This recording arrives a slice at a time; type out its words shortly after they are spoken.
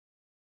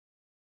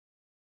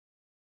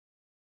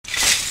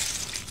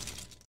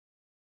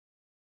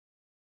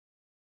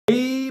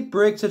Hey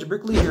Bricks, it's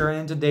Brickley here, and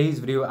in today's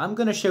video I'm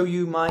going to show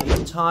you my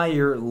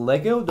entire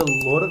LEGO The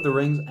Lord of the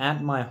Rings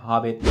and my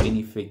Hobbit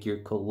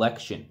minifigure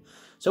collection.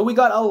 So we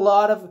got a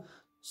lot of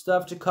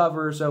stuff to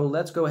cover, so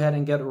let's go ahead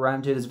and get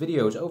around to this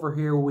video. Over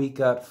here we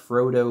got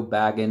Frodo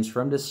Baggins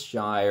from the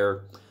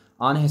Shire.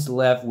 On his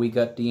left we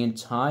got the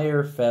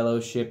entire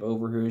Fellowship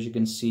over here. As you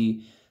can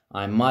see,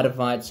 I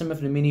modified some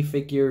of the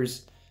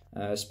minifigures,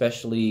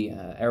 especially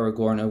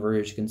Aragorn over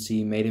here. As you can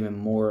see, made him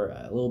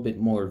a little bit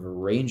more of a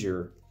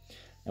ranger.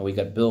 And we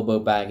got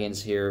Bilbo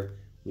Baggins here.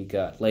 We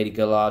got Lady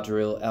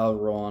Galadriel,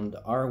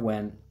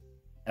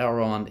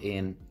 Elrond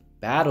in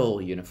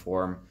battle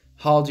uniform.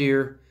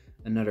 Haldir,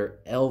 another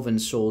elven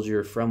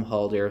soldier from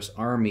Haldir's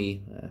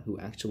army, who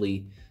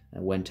actually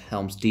went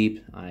Helm's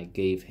Deep. I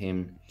gave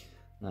him,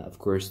 of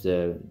course,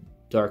 the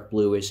dark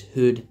bluish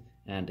hood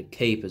and the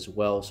cape as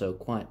well. So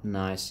quite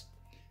nice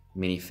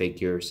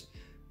minifigures.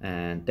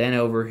 And then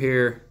over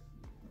here,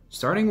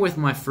 starting with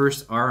my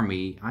first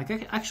army, I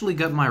actually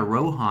got my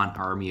Rohan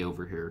army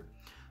over here.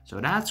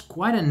 So that's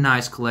quite a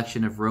nice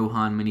collection of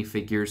Rohan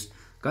minifigures.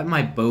 Got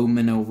my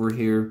bowman over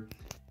here,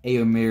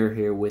 Éomer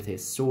here with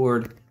his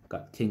sword.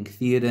 Got King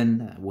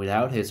Theoden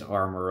without his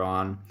armor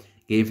on.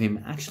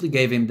 Actually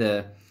gave him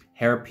the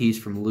hairpiece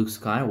from Luke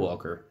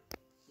Skywalker.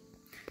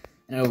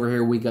 And over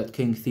here we got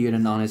King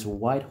Theoden on his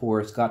white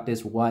horse. Got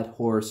this white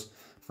horse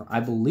from,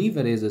 I believe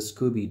it is a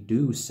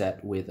Scooby-Doo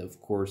set with,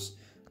 of course,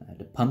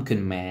 the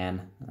Pumpkin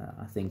Man,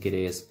 I think it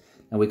is.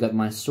 And we got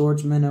my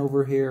swordsman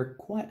over here.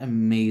 Quite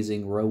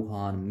amazing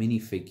Rohan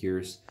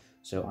minifigures.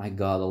 So I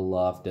got a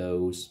lot of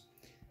those.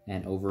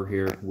 And over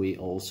here we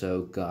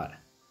also got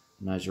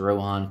a nice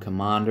Rohan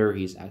commander.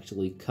 He's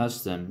actually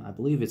custom. I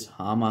believe it's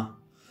Hama.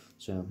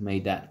 So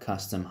made that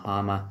custom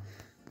Hama.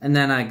 And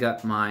then I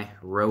got my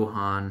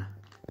Rohan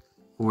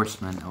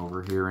horseman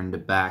over here in the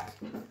back.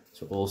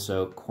 So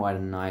also quite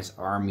a nice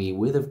army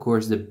with, of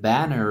course, the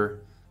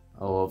banner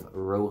of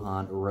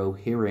Rohan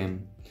Rohirrim.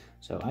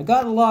 So I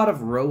got a lot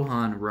of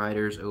Rohan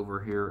riders over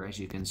here, as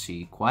you can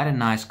see. Quite a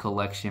nice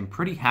collection.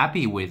 Pretty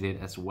happy with it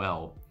as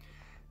well.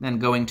 Then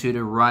going to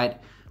the right,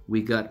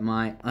 we got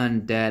my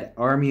undead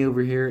army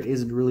over here.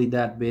 Isn't really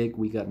that big.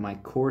 We got my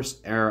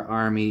Corsair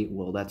army.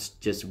 Well, that's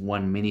just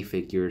one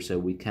minifigure, so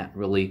we can't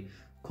really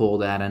call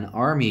that an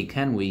army,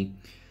 can we?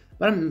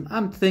 But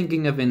I'm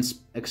thinking of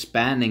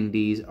expanding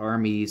these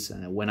armies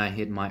when I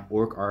hit my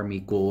orc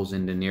army goals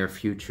in the near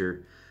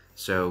future.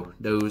 So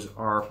those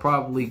are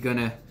probably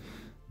gonna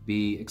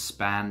be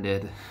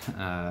expanded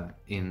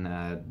in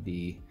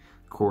the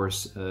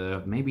course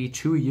of maybe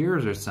 2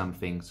 years or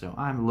something. So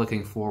I'm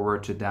looking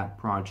forward to that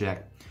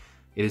project.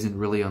 It isn't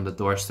really on the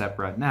doorstep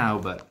right now,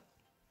 but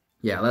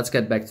yeah, let's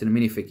get back to the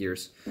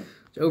minifigures.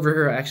 So over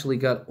here I actually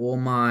got all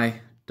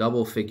my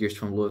double figures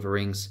from Lord of the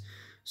Rings.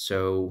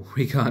 So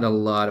we got a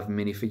lot of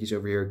minifigures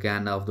over here.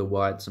 Gandalf the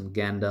White, some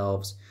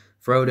Gandalfs.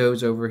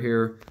 Frodo's over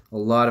here, a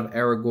lot of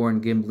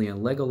Aragorn, Gimli,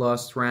 and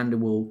Legolas,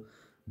 Thranduil,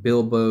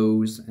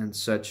 Bilbo's, and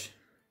such.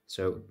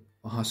 So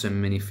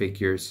awesome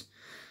minifigures.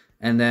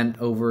 And then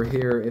over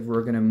here, if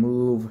we're gonna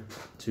move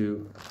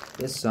to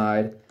this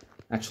side,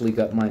 actually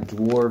got my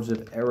Dwarves of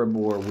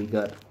Erebor. We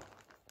got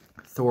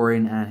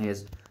Thorin and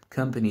his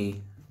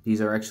company.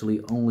 These are actually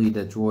only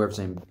the Dwarves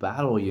in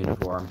battle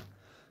uniform.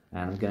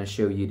 And I'm gonna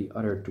show you the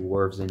other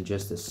Dwarves in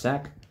just a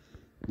sec.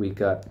 We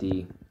got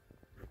the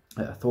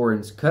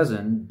Thorin's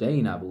cousin,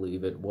 Dane, I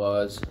believe it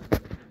was.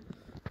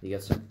 You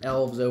got some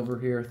elves over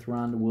here,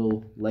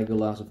 Thranduil,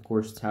 Legolas, of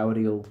course,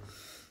 Tauriel.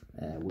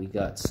 We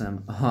got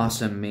some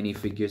awesome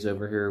minifigures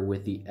over here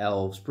with the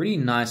elves. Pretty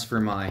nice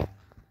for my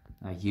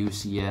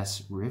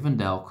UCS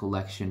Rivendell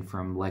collection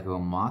from Lego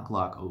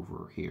Mocklock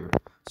over here.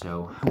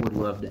 So I would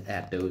love to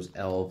add those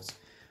elves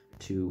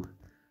to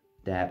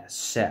that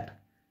set.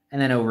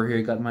 And then over here,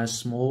 you got my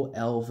small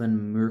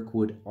elven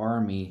Mirkwood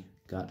army.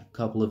 Got a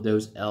couple of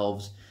those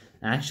elves.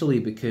 Actually,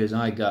 because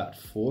I got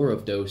 4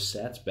 of those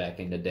sets back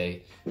in the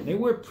day. They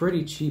were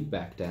pretty cheap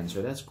back then,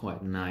 so that's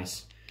quite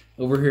nice.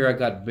 Over here I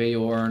got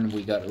Beorn,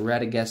 we got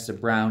Radagast the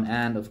Brown,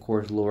 and of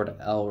course Lord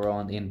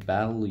Elrond in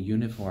battle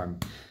uniform.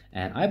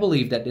 And I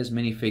believe that this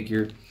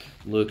minifigure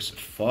looks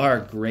far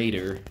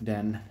greater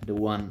than the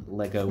one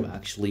LEGO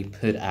actually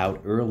put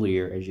out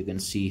earlier, as you can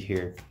see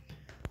here.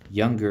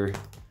 Younger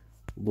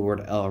Lord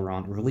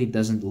Elrond really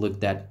doesn't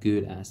look that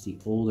good as the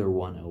older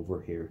one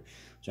over here.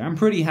 So I'm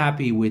pretty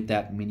happy with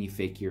that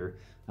minifigure.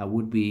 I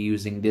would be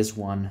using this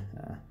one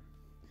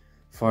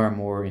far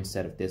more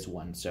instead of this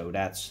one. So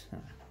that's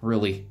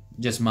really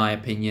just my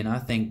opinion. I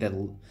think that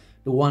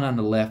the one on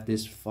the left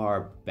is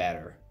far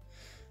better.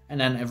 And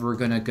then if we're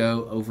gonna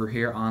go over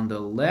here on the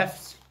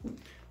left,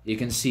 you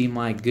can see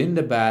my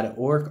Gundabad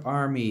orc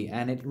army.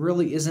 And it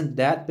really isn't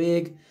that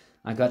big.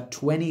 I got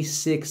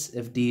 26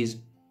 of these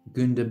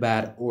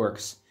Gundabad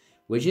orcs,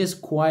 which is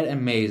quite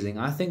amazing.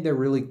 I think they're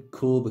really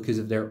cool because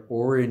of their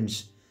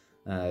orange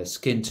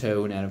skin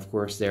tone, and of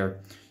course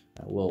their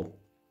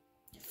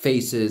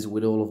faces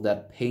with all of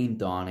that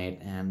paint on it,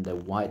 and the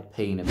white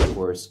paint, of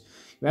course.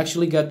 You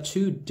actually got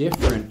 2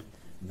 different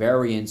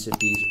variants of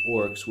these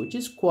orcs, which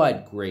is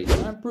quite great.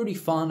 I'm pretty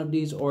fond of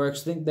these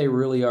orcs. I think they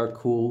really are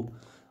cool.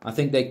 I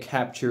think they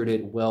captured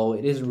it well.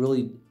 It is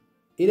really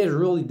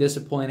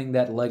disappointing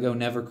that LEGO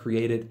never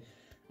created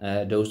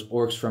those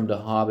orcs from the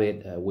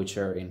Hobbit, which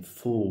are in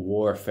full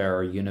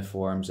warfare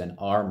uniforms and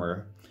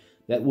armor.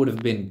 That would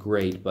have been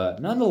great,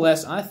 but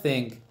nonetheless, I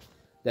think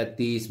that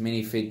these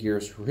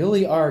minifigures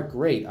really are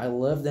great. I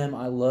love them.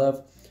 I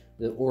love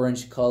the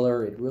orange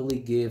color. It really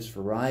gives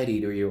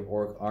variety to your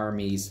orc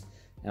armies.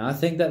 And I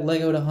think that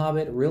LEGO The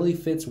Hobbit really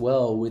fits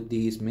well with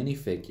these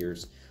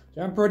minifigures.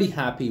 So I'm pretty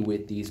happy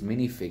with these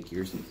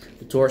minifigures.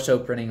 The torso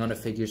printing on the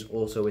figures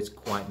also is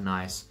quite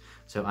nice.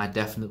 So I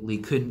definitely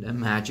couldn't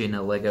imagine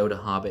a LEGO The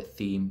Hobbit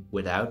theme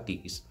without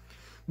these.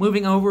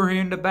 Moving over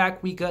here in the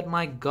back, we got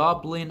my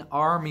Goblin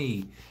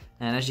army.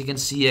 And as you can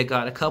see, I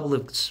got a couple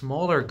of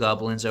smaller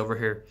goblins over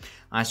here.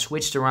 I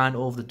switched around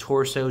all of the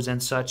torsos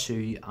and such, so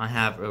I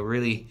have a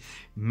really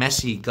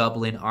messy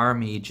goblin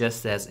army,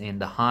 just as in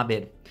The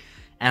Hobbit.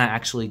 And I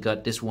actually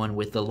got this one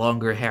with the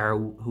longer hair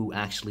who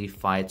actually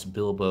fights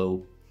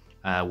Bilbo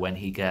when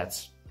he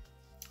gets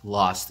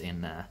lost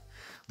in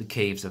the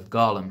caves of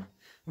Gollum.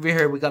 Over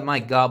here we got my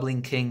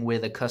Goblin King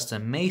with a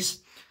custom mace.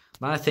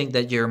 But I think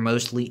that you're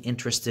mostly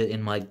interested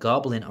in my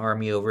Goblin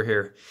army over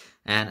here.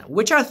 And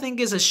which I think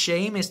is a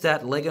shame is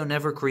that LEGO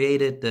never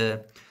created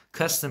the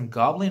custom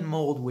Goblin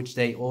mold, which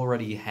they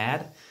already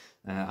had.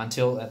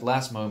 Until at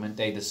last moment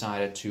they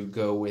decided to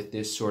go with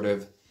this sort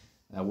of,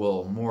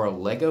 more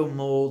LEGO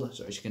mold.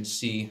 So as you can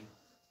see,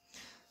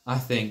 I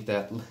think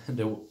that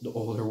the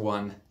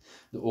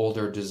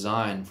older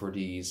design for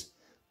these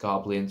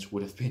goblins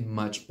would have been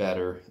much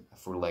better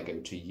for LEGO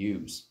to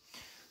use.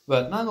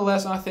 But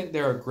nonetheless, I think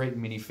they are great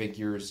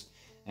minifigures,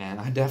 and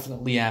I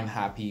definitely am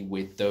happy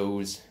with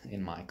those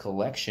in my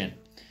collection.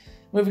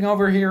 Moving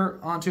over here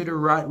onto the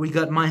right, we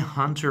got my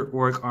Hunter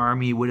Orc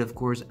army with, of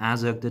course,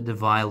 Azog the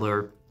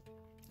Deviler.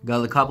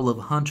 Got a couple of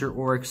Hunter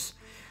Orcs,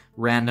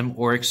 random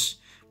Orcs.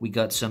 We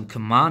got some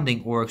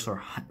Commanding Orcs,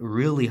 or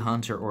really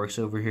Hunter Orcs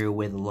over here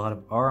with a lot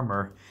of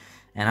armor.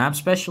 And I'm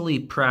especially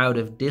proud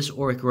of this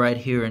Orc right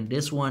here and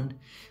this one.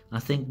 I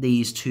think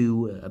these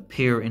two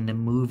appear in the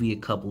movie a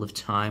couple of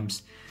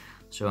times.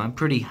 So I'm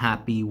pretty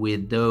happy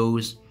with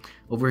those.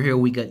 Over here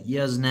we got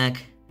Yaznek,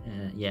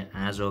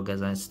 Azog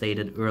as I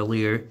stated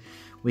earlier.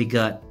 We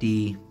got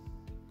the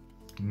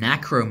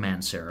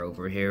Necromancer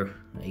over here,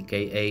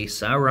 aka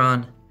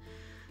Sauron.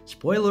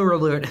 Spoiler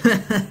alert!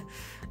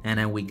 And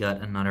then we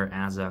got another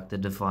Azog the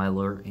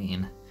Defiler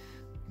in,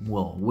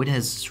 with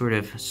his sort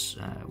of,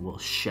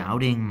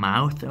 shouting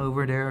mouth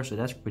over there. So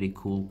that's pretty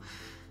cool.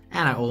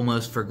 And I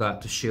almost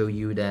forgot to show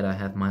you that I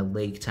have my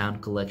Lake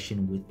Town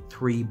collection with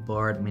 3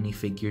 Bard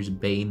minifigures.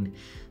 Bane,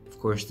 of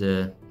course,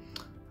 the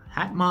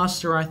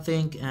Hatmaster, I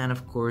think, and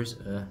of course,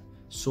 a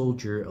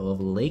soldier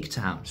of Lake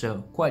Town.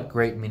 So quite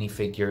great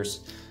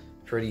minifigures.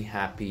 Pretty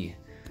happy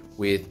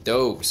with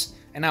those.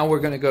 And now we're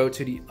gonna go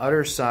to the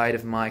other side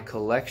of my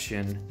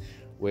collection,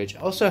 which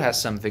also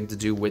has something to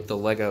do with the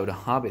LEGO The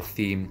Hobbit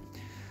theme.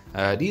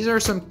 These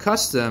are some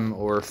custom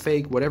or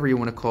fake, whatever you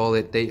want to call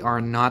it. They are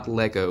not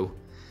LEGO.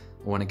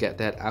 I want to get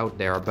that out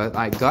there, but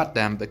I got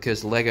them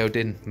because LEGO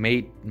didn't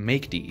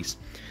make these.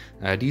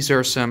 These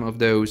are some of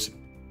those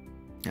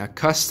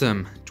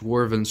custom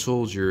dwarven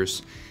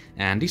soldiers,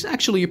 and these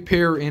actually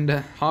appear in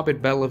the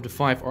Hobbit Battle of the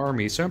Five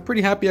Armies, so I'm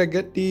pretty happy I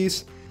get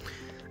these.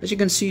 As you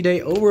can see,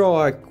 they overall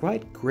are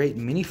quite great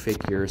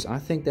minifigures. I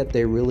think that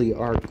they really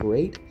are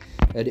great.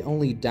 The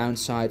only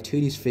downside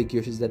to these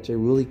figures is that they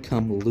really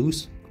come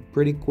loose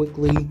pretty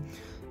quickly.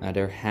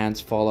 Their hands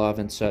fall off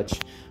and such.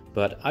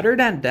 But other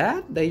than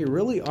that, they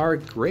really are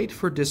great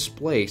for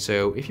display.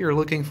 So if you're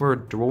looking for a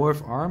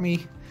dwarf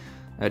army,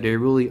 they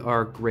really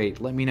are great.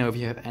 Let me know if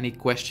you have any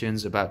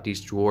questions about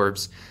these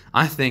dwarves.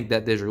 I think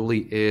that this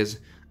really is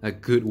a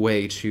good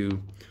way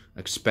to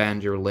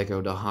expand your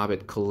LEGO The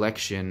Hobbit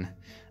collection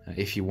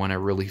if you want to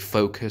really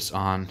focus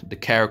on the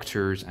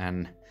characters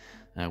and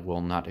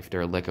not if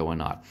they're LEGO or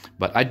not.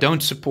 But I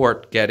don't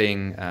support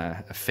getting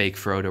a fake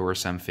Frodo or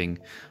something.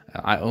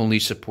 I only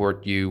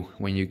support you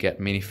when you get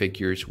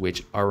minifigures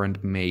which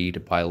aren't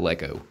made by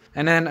LEGO.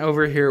 And then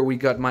over here we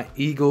got my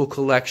eagle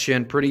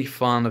collection. Pretty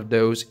fond of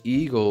those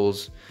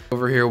eagles.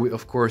 Over here,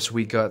 of course,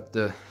 we got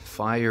the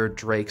Fire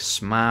Drake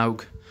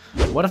Smaug.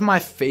 One of my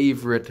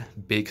favorite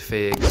big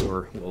figs,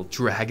 or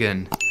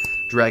dragon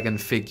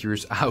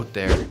figures out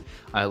there.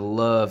 I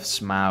love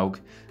Smaug,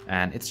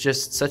 and it's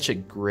just such a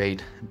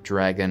great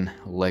dragon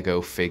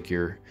LEGO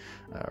figure,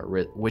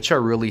 which I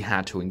really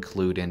had to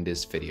include in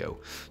this video.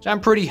 So I'm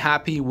pretty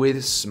happy with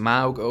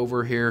Smaug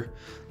over here.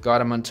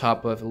 Got him on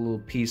top of a little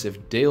piece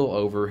of Dale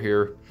over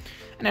here.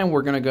 And then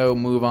we're gonna go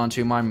move on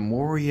to my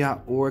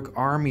Moria Orc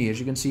army. As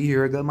you can see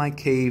here, I got my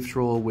cave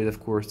troll with,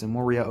 of course, the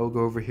Moria Ogre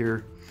over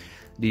here.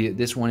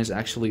 This one is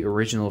actually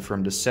original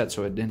from the set,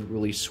 so it didn't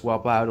really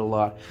swap out a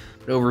lot.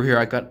 But over here,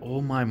 I got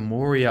all my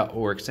Moria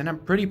Orcs, and I'm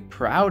pretty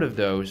proud of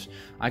those.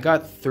 I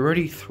got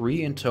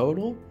 33 in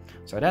total,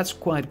 so that's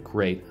quite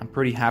great. I'm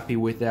pretty happy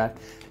with that,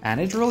 and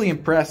it's really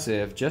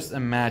impressive. Just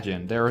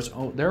imagine, there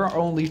are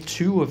only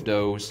 2 of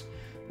those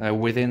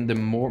within the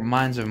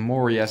Mines of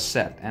Moria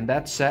set, and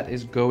that set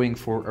is going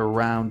for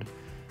around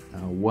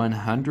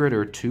 $100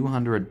 or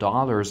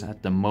 $200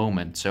 at the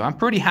moment. So I'm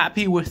pretty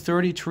happy with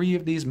 33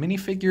 of these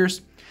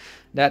minifigures.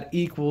 That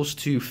equals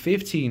to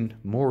 15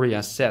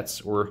 Moria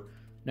sets, or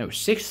no,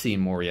 16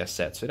 Moria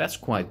sets. So that's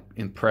quite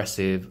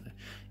impressive,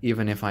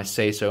 even if I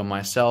say so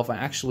myself. I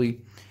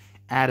actually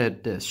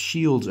added the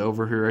shields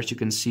over here, as you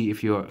can see,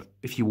 if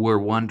you were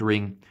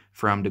wondering,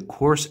 from the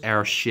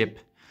Corsair ship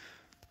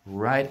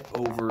right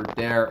over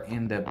there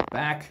in the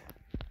back.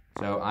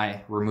 So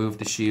I removed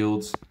the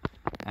shields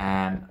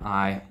and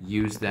I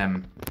used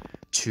them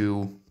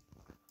to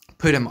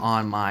put them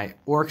on my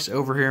orcs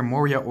over here,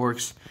 Moria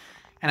orcs,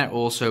 and I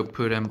also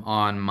put them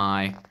on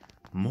my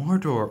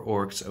Mordor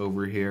orcs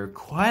over here.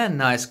 Quite a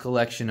nice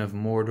collection of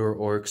Mordor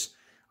orcs.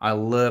 I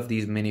love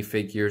these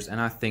minifigures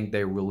and I think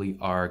they really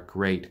are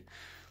great.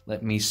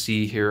 Let me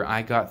see here.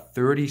 I got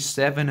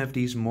 37 of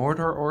these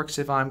Mordor orcs,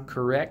 if I'm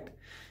correct.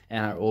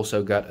 And I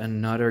also got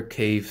another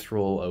cave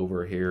troll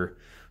over here.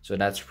 So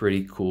that's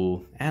pretty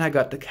cool. And I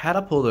got the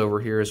catapult over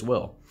here as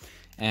well.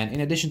 And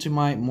in addition to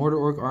my Mordor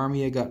orc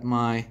army, I got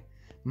my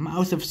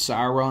Mouth of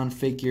Sauron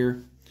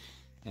figure.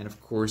 And of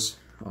course,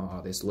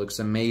 oh, this looks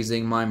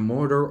amazing. My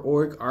Mordor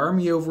orc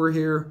army over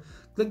here.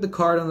 Click the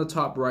card on the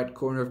top right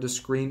corner of the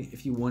screen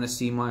if you want to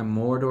see my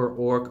Mordor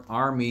orc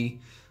army.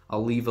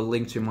 I'll leave a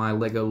link to my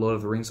LEGO Lord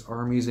of the Rings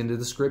armies in the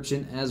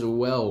description as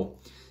well.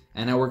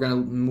 And now we're going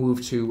to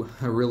move to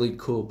a really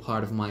cool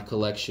part of my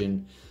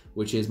collection,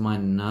 which is my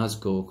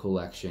Nazgul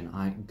collection.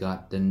 I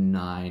got the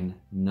 9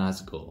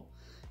 Nazgul.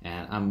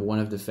 And I'm one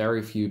of the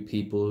very few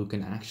people who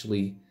can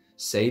actually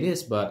say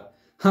this, but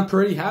I'm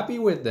pretty happy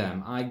with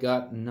them. I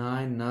got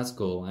 9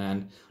 Nazgul,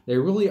 and they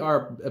really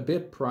are a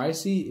bit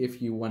pricey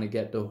if you want to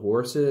get the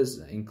horses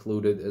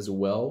included as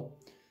well.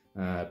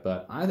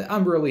 But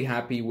I'm really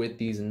happy with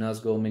these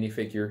Nazgul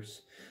minifigures.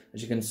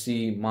 As you can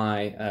see,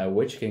 my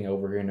Witch King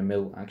over here in the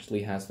middle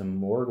actually has the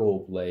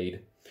Morgul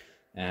blade.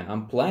 And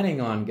I'm planning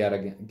on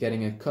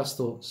getting a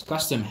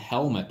custom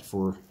helmet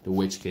for the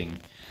Witch King.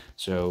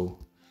 So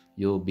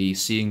you'll be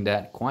seeing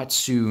that quite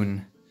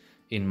soon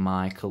in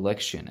my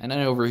collection. And then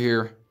over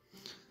here,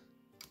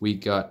 we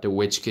got the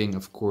Witch King,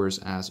 of course,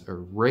 as a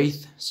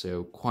wraith.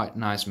 So quite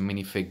nice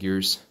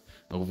minifigures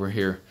over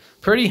here.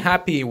 Pretty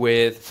happy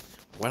with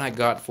what I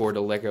got for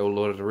the LEGO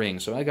Lord of the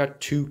Rings. So I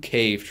got 2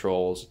 cave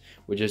trolls,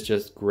 which is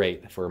just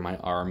great for my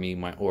army,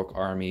 my orc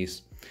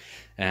armies.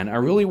 And I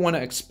really want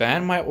to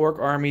expand my orc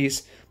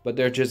armies, but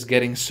they're just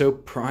getting so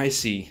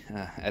pricey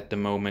at the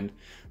moment.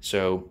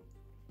 So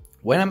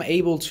when I'm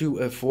able to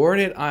afford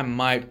it, I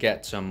might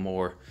get some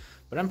more.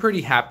 But I'm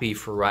pretty happy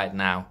for right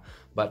now.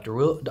 But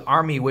the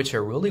army which I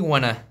really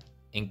want to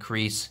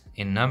increase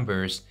in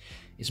numbers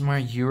is my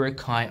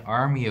Uruk-Hai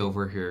army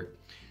over here.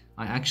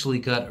 I actually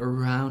got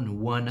around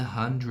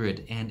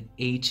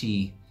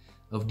 180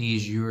 of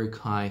these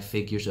Uruk-Hai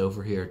figures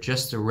over here.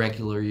 Just the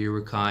regular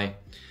Uruk-Hai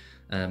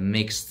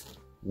mixed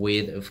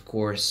with, of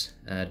course,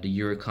 the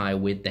Uruk-Hai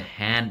with the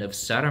hand of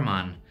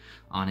Saruman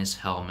on his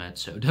helmet.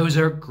 So those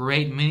are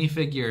great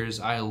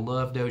minifigures. I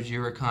love those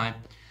Uruk-Hai.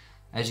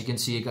 As you can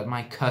see, I got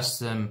my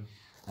custom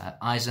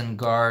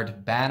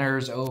Isengard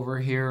banners over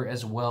here,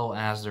 as well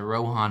as the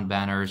Rohan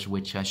banners,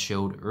 which I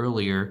showed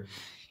earlier.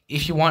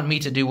 If you want me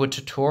to do a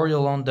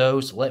tutorial on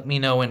those, let me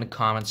know in the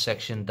comment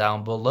section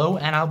down below,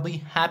 and I'll be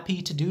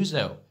happy to do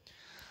so.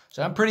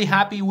 So I'm pretty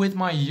happy with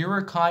my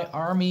Uruk-Hai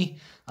army.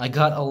 I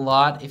got a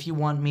lot. If you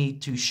want me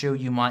to show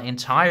you my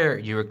entire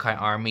Uruk-Hai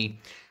army,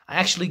 I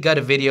actually got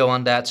a video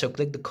on that, so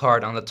click the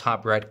card on the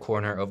top right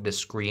corner of the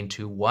screen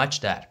to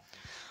watch that.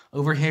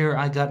 Over here,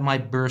 I got my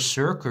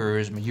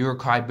Berserkers, my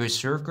Uruk-Hai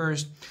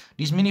Berserkers.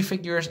 These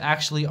minifigures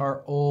actually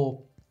are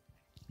all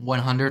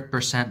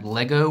 100%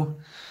 LEGO.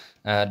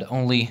 The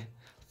only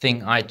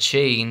thing I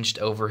changed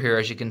over here,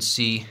 as you can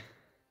see,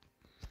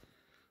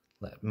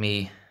 let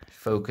me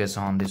focus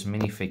on this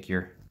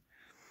minifigure,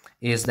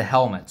 is the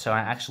helmet. So I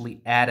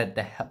actually added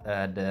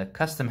the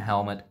custom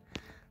helmet,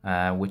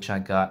 which I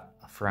got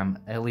from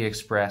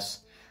AliExpress,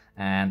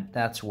 and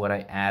that's what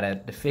I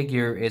added. The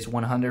figure is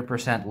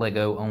 100%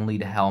 LEGO, only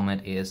the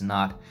helmet is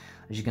not.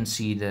 As you can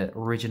see, the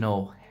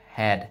original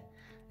head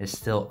is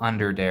still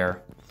under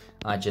there.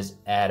 I just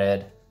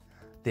added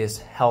this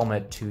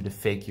helmet to the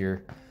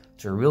figure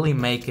to really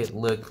make it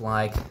look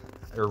like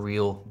a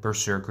real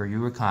Berserker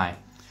Uruk-Hai.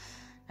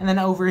 And then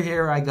over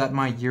here I got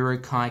my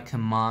Uruk-Hai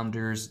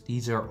commanders.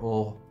 These are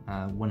all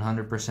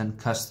 100%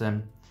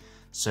 custom.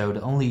 So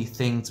the only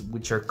things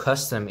which are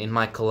custom in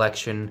my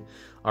collection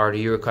are the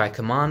Uruk-Hai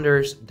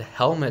commanders, the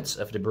helmets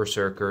of the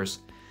Berserkers,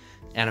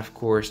 and of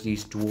course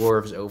these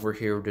dwarves over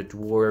here, the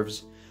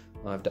dwarves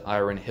of the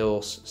Iron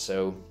Hills.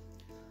 So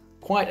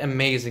quite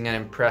amazing and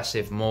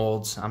impressive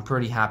molds. I'm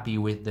pretty happy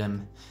with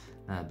them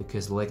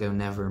because LEGO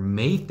never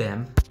made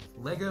them.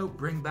 LEGO,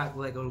 bring back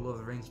LEGO Lord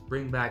of the Rings,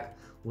 bring back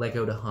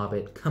LEGO The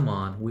Hobbit. Come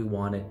on, we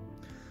want it.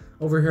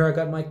 Over here I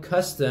got my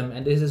custom,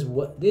 and this is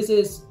what this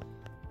is.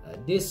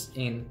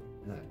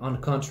 On the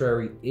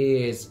contrary,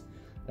 is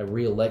a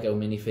real LEGO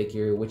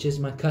minifigure, which is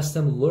my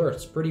custom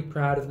Lurtz. Pretty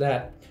proud of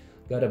that.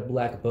 Got a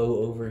black bow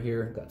over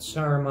here, got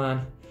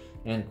Saruman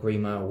and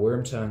Grima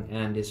Wormtongue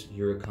and this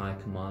Uruk-Hai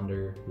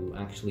commander who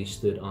actually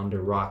stood on the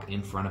rock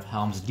in front of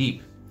Helm's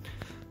Deep.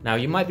 Now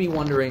you might be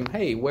wondering,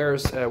 hey,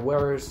 where's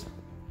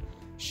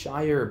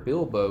Shire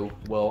Bilbo?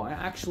 Well, I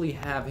actually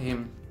have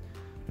him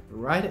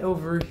right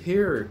over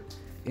here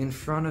in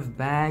front of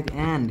Bag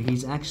End.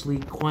 He's actually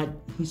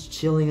he's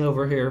chilling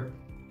over here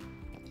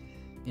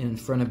in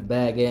front of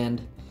Bag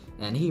End,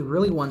 and he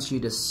really wants you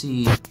to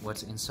see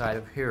what's inside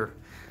of here.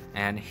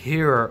 And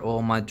here are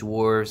all my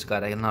dwarves.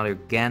 Got another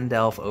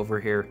Gandalf over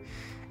here,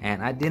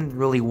 and I didn't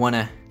really want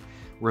to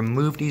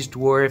remove these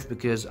dwarves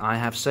because I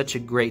have such a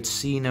great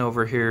scene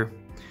over here.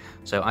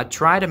 So I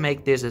try to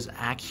make this as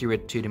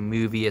accurate to the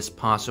movie as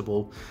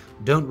possible.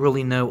 Don't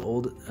really know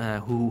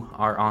who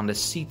are on the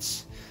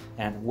seats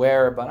and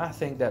where, but I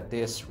think that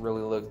this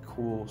really looked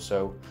cool.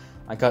 So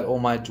I got all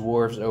my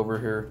dwarves over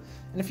here.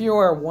 And if you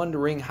are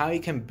wondering how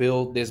you can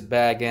build this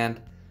Bag End,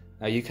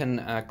 you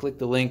can click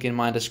the link in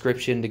my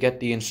description to get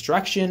the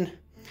instruction.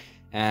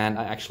 And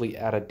I actually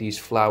added these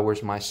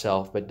flowers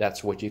myself, but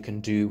that's what you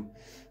can do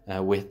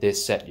with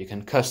this set. You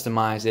can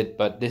customize it,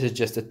 but this is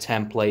just a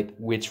template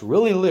which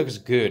really looks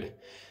good.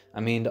 I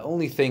mean, the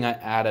only thing I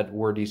added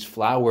were these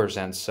flowers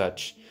and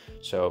such.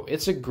 So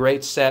it's a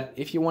great set.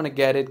 If you want to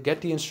get it,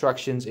 get the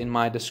instructions in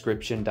my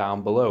description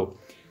down below.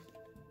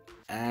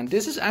 And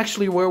this is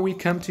actually where we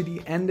come to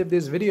the end of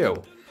this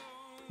video.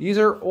 These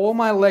are all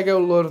my LEGO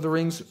Lord of the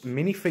Rings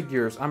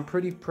minifigures. I'm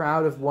pretty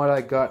proud of what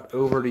I got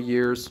over the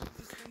years.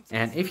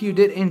 And if you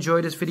did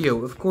enjoy this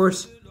video, of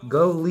course,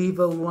 go leave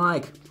a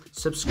like,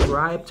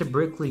 subscribe to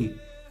Brickley,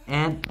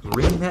 and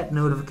ring that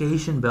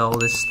notification bell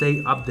to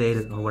stay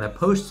updated on when I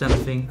post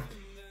something.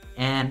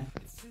 And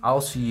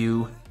I'll see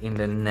you in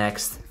the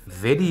next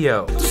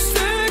video.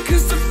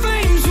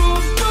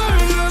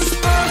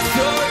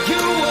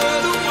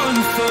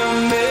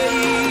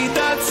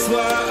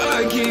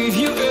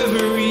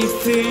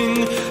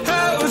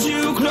 Held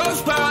you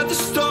close by the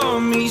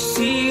stormy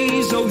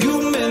seas. Oh,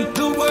 you meant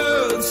the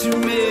world to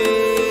me.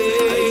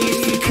 I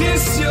used to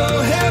kiss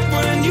your head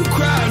when you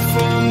cried.